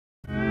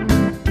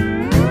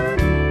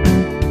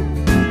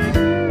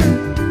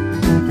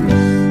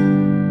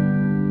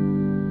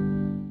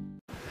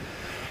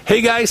Hey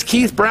guys,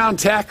 Keith Brown,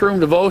 Tack Room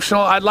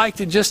Devotional. I'd like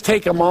to just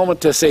take a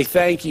moment to say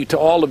thank you to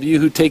all of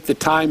you who take the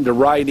time to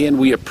write in.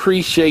 We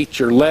appreciate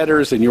your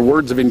letters and your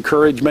words of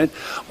encouragement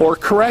or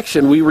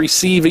correction. We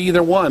receive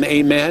either one,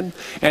 amen.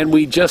 And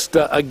we just,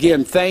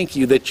 again, thank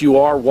you that you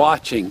are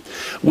watching.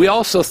 We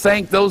also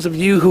thank those of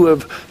you who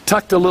have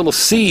tucked a little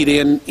seed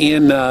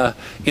in the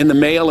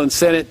mail and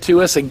sent it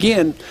to us.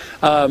 Again,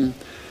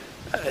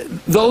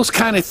 those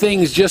kind of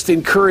things just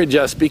encourage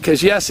us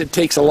because, yes, it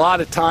takes a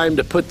lot of time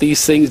to put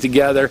these things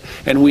together,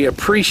 and we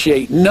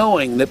appreciate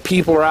knowing that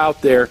people are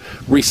out there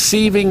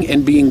receiving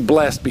and being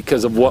blessed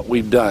because of what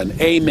we've done.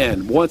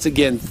 Amen. Once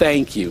again,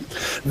 thank you.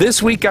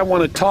 This week I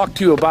want to talk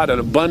to you about an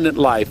abundant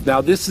life. Now,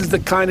 this is the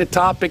kind of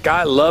topic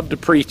I love to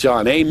preach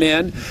on.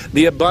 Amen.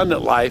 The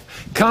abundant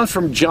life comes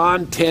from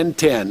John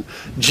 10:10.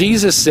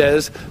 Jesus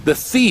says, "The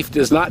thief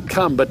does not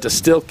come but to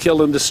steal,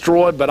 kill, and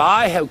destroy, but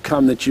I have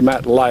come that you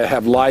might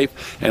have life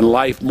and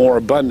life more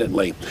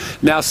abundantly."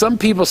 Now, some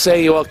people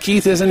say, well,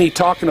 Keith, isn't he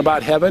talking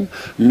about heaven?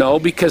 No,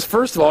 because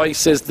first of all, he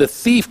says the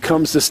thief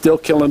comes to steal,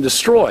 kill, and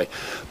destroy.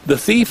 The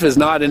thief is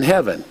not in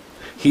heaven.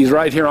 He's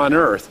right here on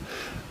earth.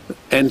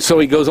 And so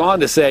he goes on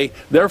to say,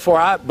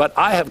 therefore, but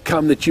I have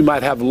come that you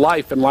might have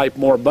life and life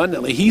more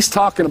abundantly. He's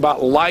talking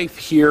about life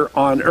here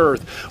on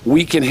earth.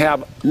 We can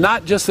have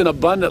not just an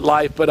abundant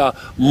life, but a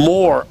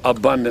more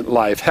abundant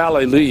life.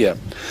 Hallelujah.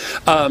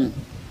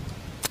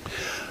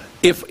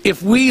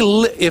 If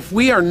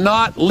we are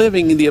not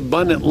living the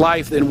abundant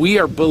life, then we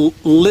are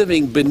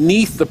living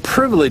beneath the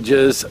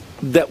privileges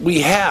that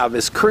we have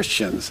as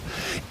Christians.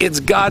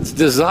 It's God's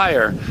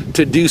desire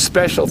to do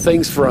special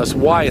things for us.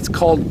 Why? It's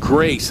called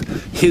grace.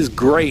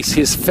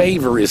 His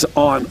favor is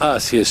on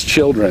us, His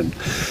children.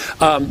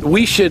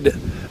 We should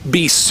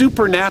be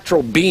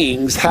supernatural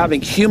beings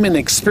having human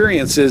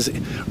experiences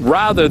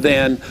rather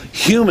than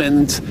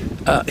human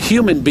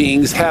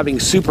beings having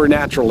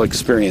supernatural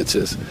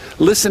experiences.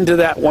 Listen to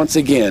that once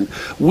again.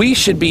 We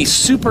should be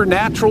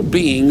supernatural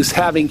beings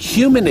having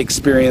human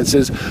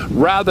experiences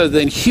rather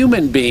than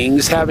human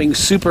beings having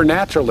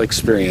supernatural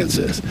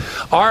experiences.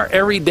 Our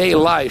everyday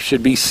life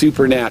should be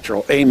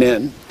supernatural.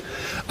 Amen.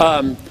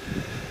 All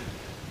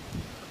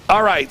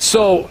right,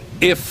 so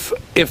if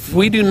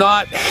we do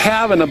not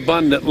have an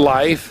abundant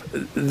life,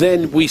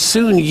 then we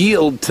soon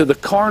yield to the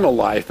carnal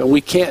life, and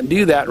we can't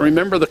do that.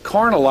 Remember, the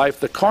carnal life,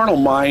 the carnal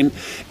mind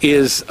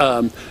is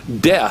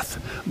death,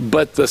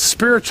 but the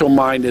spiritual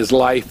mind is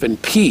life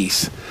and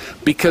peace,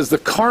 because the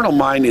carnal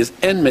mind is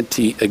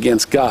enmity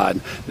against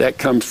God. That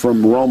comes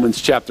from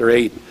Romans chapter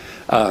 8,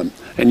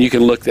 and you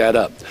can look that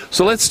up.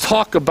 So let's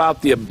talk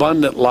about the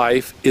abundant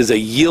life is a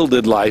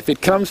yielded life.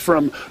 It comes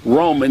from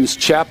Romans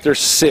chapter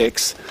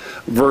 6,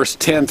 verse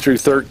 10 through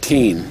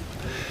 13.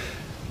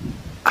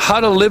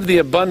 How to live the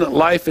abundant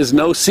life is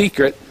no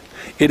secret.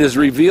 It is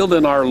revealed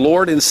in our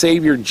Lord and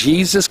Savior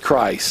Jesus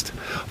Christ.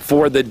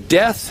 For the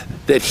death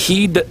that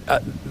He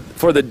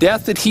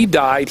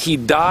died, He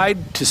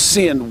died to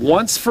sin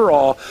once for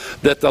all,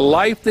 that the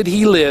life that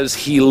He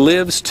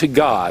lives to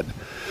God.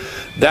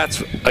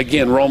 That's,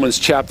 again, Romans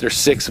chapter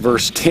 6,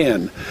 verse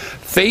 10.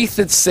 Faith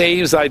that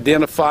saves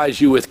identifies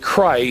you with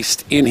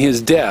Christ in His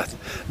death.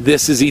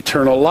 This is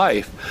eternal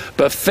life.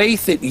 But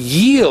faith that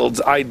yields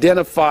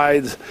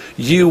identifies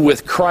you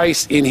with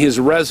Christ in His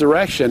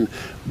resurrection.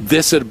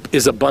 This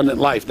is abundant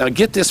life. Now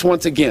get this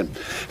once again.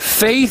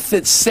 Faith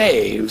that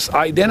saves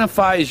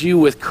identifies you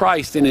with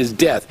Christ in His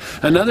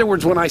death. In other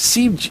words, when I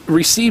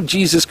receive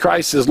Jesus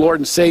Christ as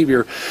Lord and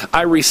Savior,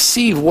 I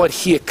receive what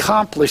He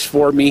accomplished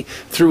for me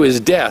through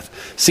His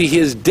death. See,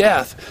 His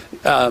death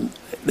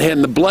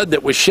and the blood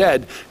that was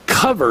shed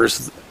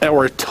covers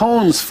or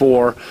atones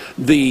for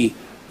the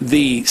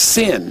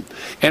sin.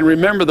 And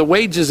remember, the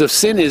wages of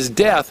sin is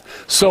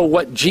death. So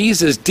what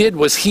Jesus did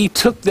was He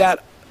took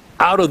that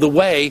out of the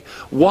way.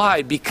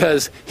 Why?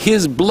 Because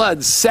His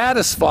blood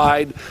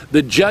satisfied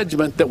the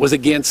judgment that was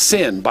against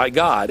sin by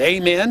God.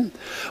 Amen?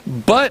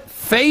 But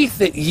faith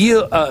that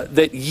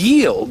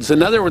yields,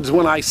 in other words,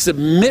 when I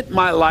submit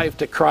my life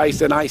to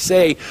Christ and I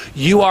say,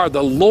 you are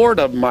the Lord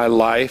of my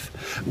life,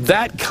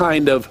 that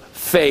kind of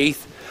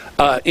faith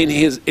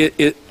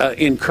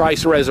in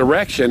Christ's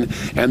resurrection,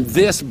 and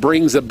this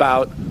brings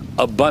about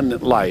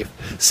abundant life.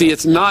 See,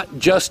 it's not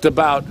just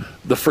about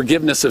the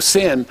forgiveness of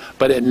sin,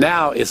 but it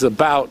now is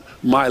about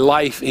my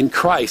life in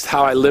Christ,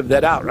 how I live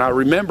that out. Now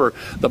remember,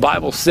 the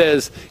Bible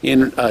says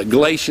in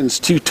Galatians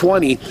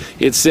 2:20,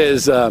 it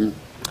says,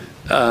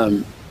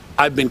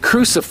 I've been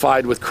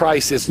crucified with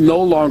Christ. It's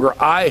no longer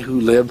I who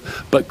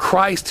live, but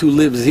Christ who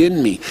lives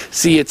in me.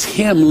 See, it's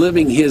Him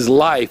living His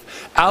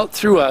life out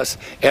through us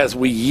as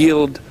we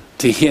yield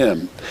to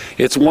Him.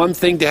 It's one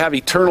thing to have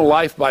eternal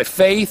life by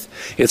faith.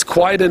 It's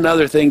quite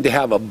another thing to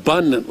have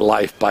abundant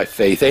life by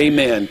faith.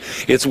 Amen.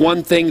 It's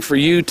one thing for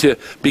you to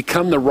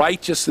become the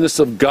righteousness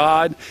of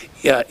God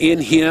in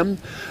him,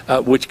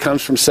 which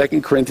comes from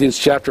 2 Corinthians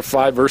chapter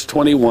 5, verse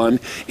 21.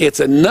 It's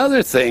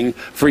another thing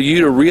for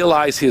you to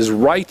realize his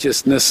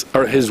righteousness,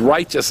 or his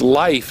righteous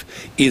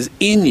life is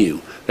in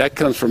you. That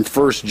comes from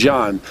 1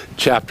 John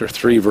chapter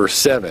 3, verse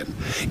 7.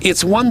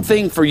 It's one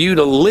thing for you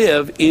to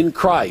live in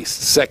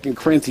Christ, 2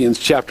 Corinthians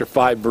chapter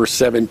 5, verse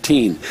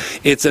 17.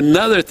 It's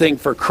another thing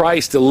for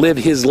Christ to live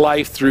his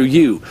life through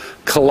you,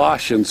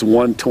 Colossians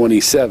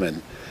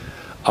 1:27.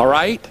 All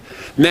right?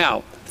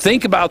 Now,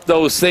 think about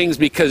those things,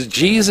 because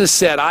Jesus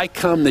said, I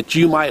come that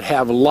you might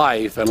have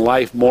life, and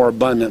life more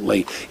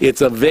abundantly.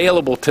 It's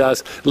available to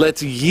us.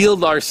 Let's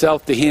yield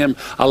ourselves to him.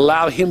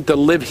 Allow him to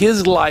live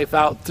his life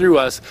out through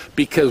us,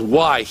 because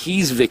why?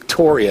 He's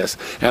victorious,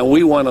 and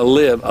we want to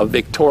live a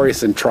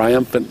victorious and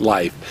triumphant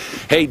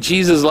life. Hey,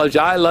 Jesus loves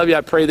you. I love you.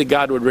 I pray that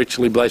God would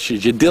richly bless you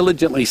as you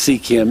diligently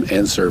seek him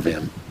and serve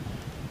him.